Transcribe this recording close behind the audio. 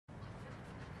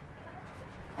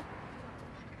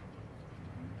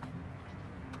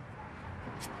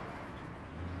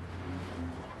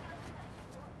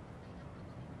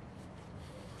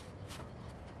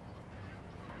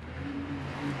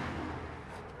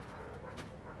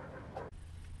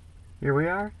Here we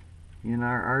are in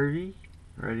our RV,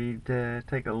 ready to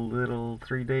take a little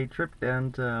 3-day trip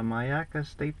down to Myakka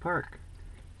State Park.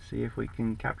 See if we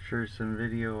can capture some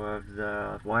video of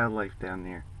the wildlife down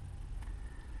there.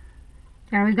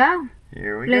 There we go.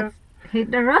 Here we Let's hit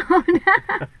the road.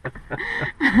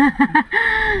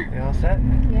 You all set?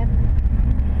 Yep.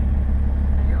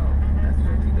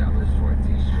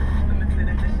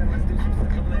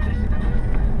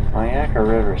 Myakka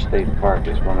River State Park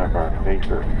is one of our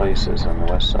favorite places on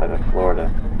the west side of Florida,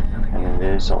 and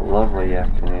it is a lovely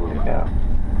afternoon to go.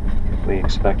 We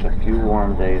expect a few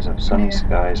warm days of sunny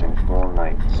skies and cool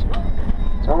nights.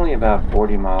 It's only about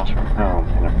 40 miles from home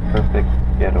and a perfect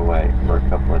getaway for a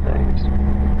couple of days.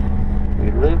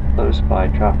 We live close by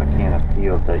Tropicana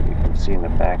Field that you can see in the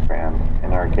background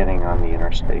and are getting on the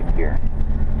interstate here.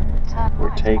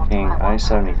 We're taking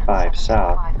I-75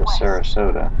 south to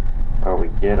Sarasota, where we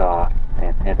get off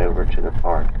and head over to the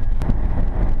park.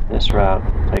 This route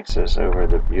takes us over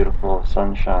the beautiful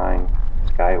Sunshine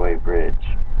Skyway Bridge.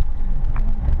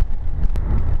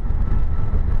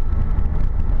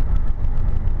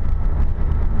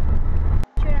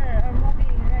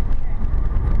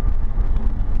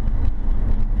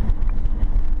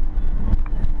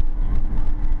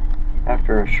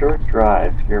 After a short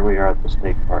drive, here we are at the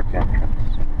state park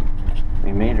entrance.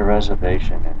 We made a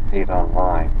reservation and paid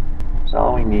online, so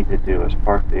all we need to do is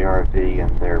park the RV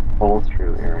in their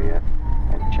pull-through area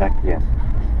and check in.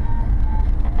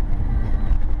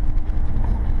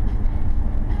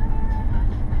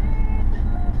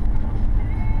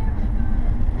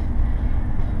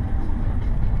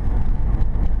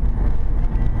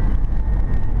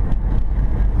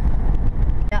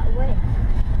 That way.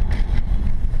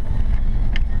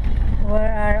 We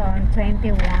are on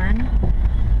 21.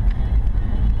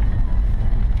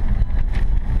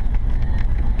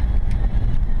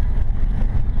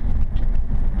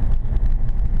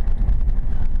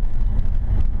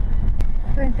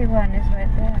 Is right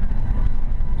there.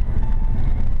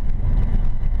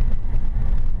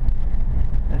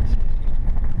 That's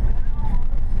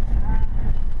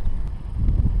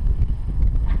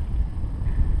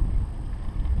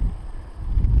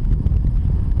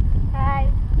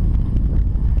Hi.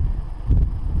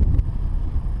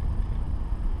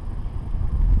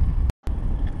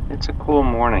 It's a cool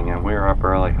morning and we're up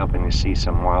early hoping to see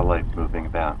some wildlife moving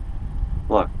about.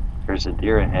 Look, there's a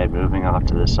deer ahead moving off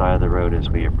to the side of the road as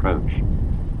we approach.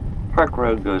 Park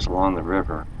Road goes along the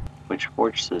river, which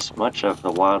forces much of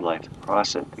the wildlife to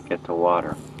cross it to get to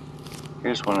water.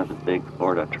 Here's one of the big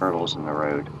Florida turtles in the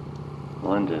road.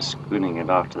 Melinda's scooting it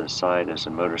off to the side as a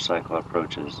motorcycle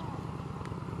approaches.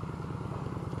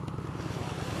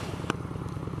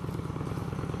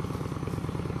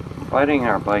 Riding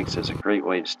our bikes is a great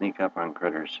way to sneak up on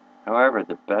critters. However,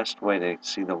 the best way to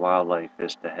see the wildlife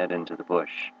is to head into the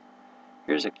bush.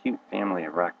 Here's a cute family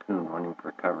of raccoon running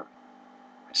for cover.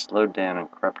 I slowed down and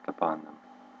crept upon them.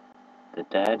 The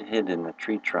dad hid in the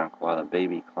tree trunk while the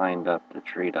baby climbed up the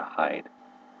tree to hide.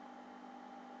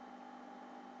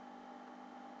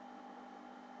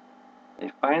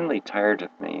 They finally tired of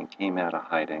me and came out of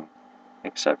hiding.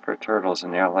 Except for turtles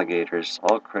and alligators,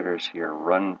 all critters here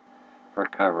run for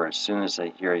cover as soon as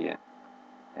they hear you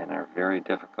and are very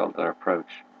difficult to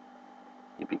approach.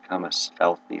 You become a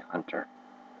stealthy hunter.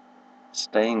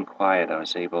 Staying quiet, I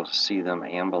was able to see them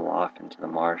amble off into the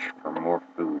marsh for more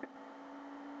food.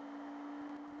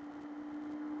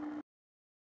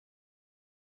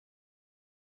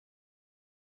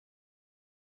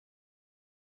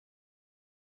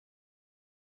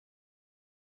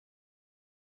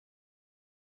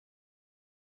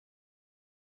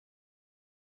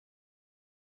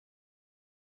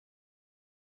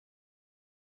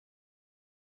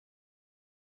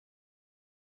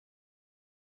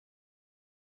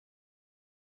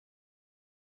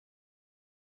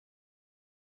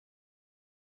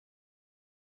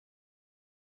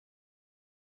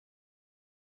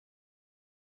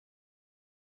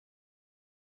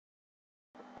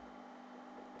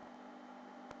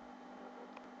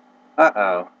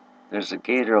 Uh-oh, there's a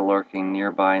gator lurking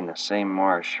nearby in the same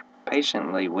marsh,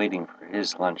 patiently waiting for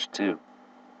his lunch too.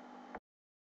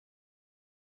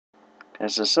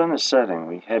 As the sun is setting,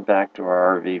 we head back to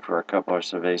our RV for a couple of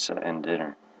cerveza and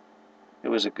dinner. It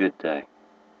was a good day.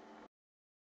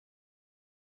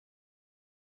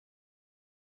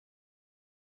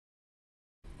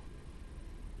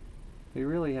 We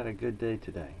really had a good day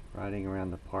today, riding around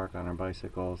the park on our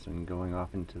bicycles and going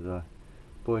off into the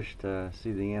bush to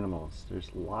see the animals.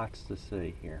 There's lots to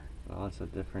see here, lots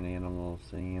of different animals,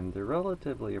 and they're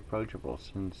relatively approachable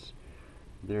since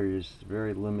there is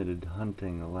very limited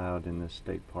hunting allowed in this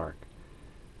state park.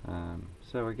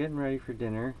 So we're getting ready for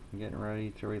dinner, getting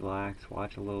ready to relax,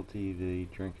 watch a little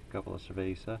TV, drink a couple of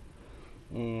cerveza,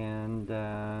 and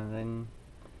then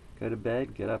go to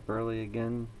bed, get up early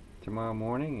again tomorrow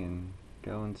morning, and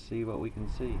go and see what we can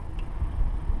see.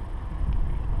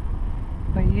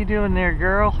 What are you doing there,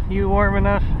 girl? You warm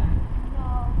enough?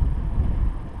 No.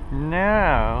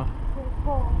 No. It's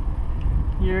cold.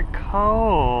 You're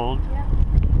cold. Yeah.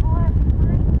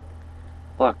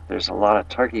 Look, there's a lot of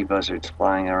turkey buzzards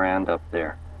flying around up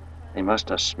there. They must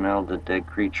have smelled the dead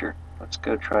creature. Let's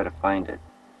go try to find it.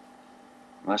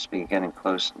 Must be getting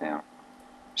close now.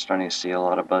 I'm starting to see a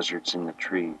lot of buzzards in the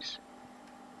trees.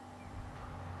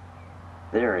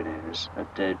 There it is, a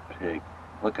dead pig.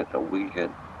 Look at the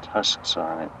wicked tusks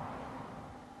on it.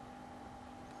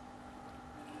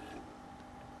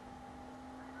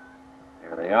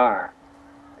 There they are.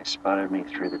 They spotted me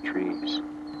through the trees.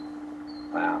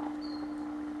 Wow,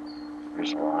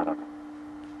 there's a lot of them.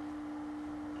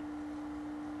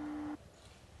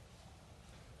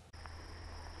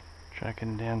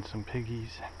 Tracking down some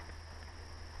piggies.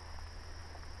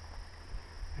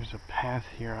 There's a path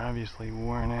here, obviously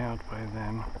worn out by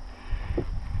them.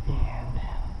 And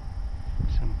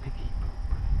some piggy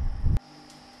poop.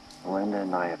 Melinda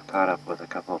and I have caught up with a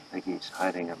couple of piggies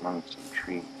hiding among some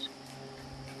trees.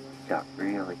 We got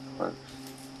really close.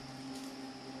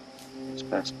 It's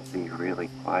best to be really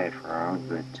quiet for our own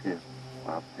good too.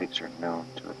 Wild pigs are known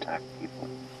to attack people.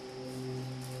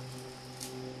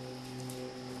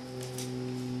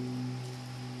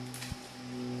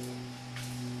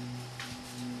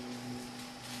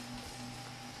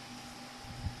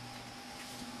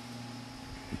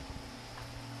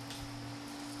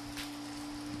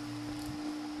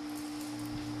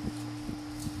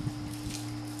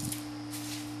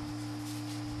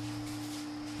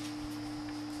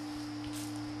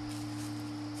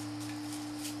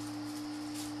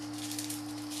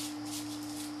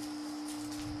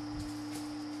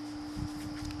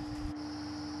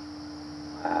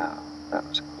 Wow, that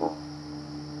was cool.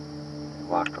 They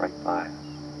walked right by us.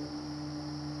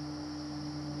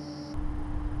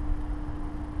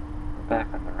 We're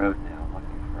back on the road now,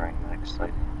 looking for our next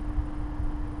sighting.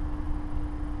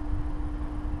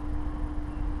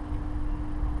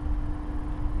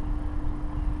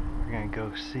 We're gonna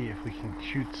go see if we can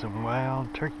shoot some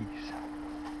wild turkeys.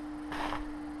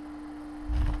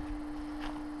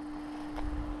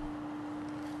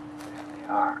 There they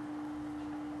are.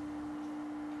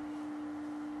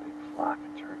 Big flock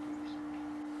of turkeys.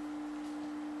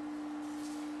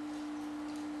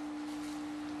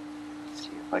 Let's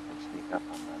see if I can sneak up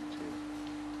on them too.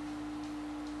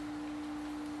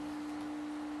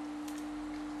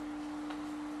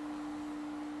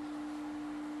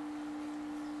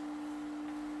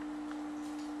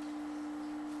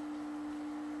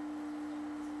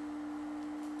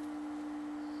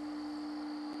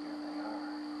 Here they are.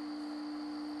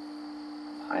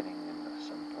 I'm hiding in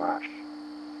some brush.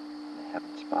 They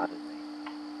haven't spotted me.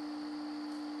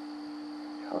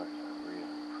 The colors are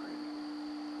really pretty.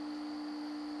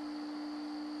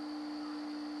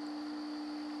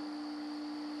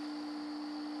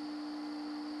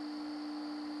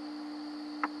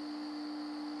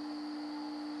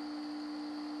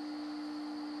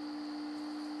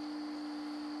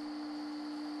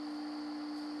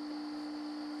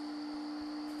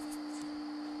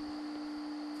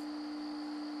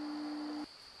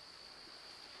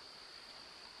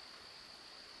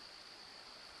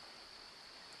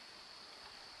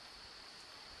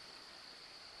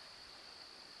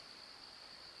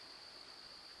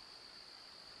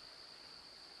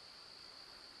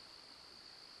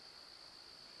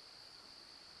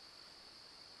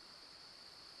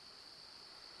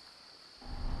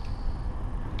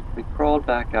 We crawled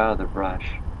back out of the brush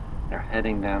and are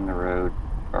heading down the road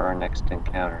for our next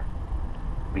encounter.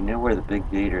 We know where the big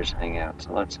gators hang out,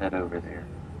 so let's head over there.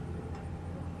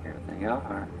 Here they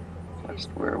are, just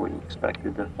where we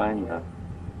expected to find them.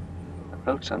 The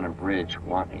folks on the bridge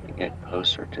want me to get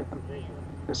closer to them.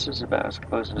 This is about as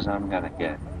close as I'm gonna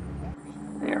get.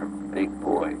 They are big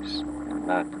boys and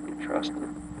not to be trusted.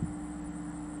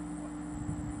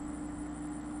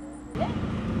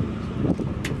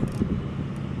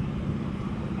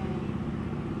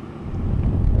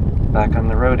 Back on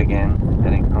the road again,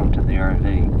 heading home to the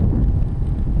RV.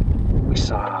 We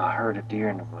saw a herd of deer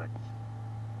in the woods.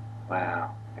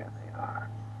 Wow, there they are.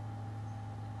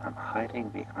 I'm hiding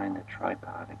behind the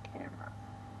tripod and camera.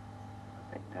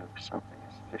 But they know something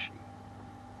is fishy.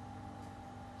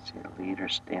 See the leader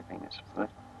stamping his foot?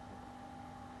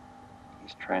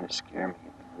 He's trying to scare me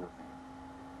into moving.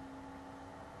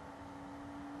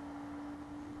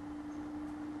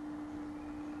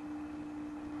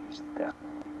 is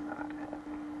definitely not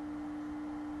happy.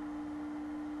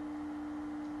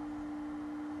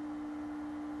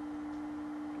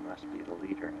 He must be the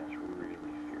leader and is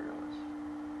really fearless.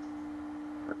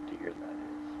 For deer, that is.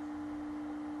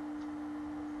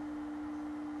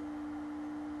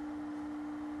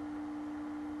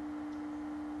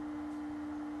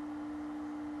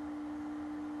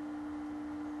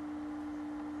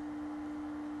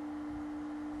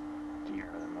 Deer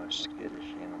are the most skittish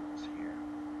animals here.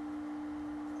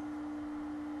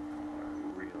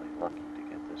 We're really lucky to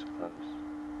get this close.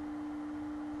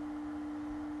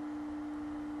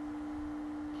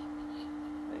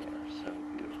 They are so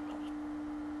beautiful.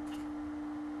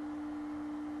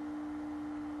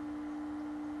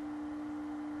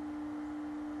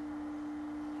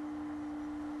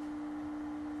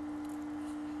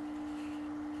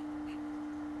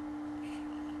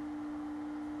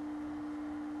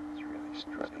 It's really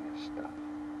strutting his stuff.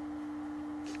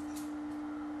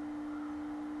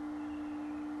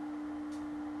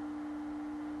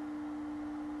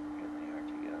 Here they are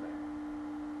together.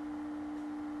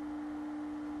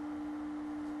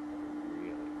 They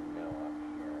really know I'm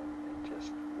here and they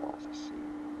just want to see me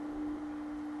move.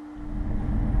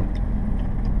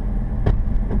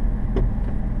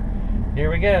 Here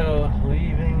we go,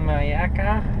 leaving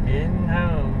Myakka, heading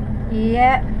home.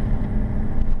 Yeah.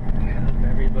 I hope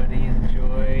everybody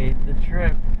enjoyed the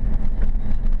trip.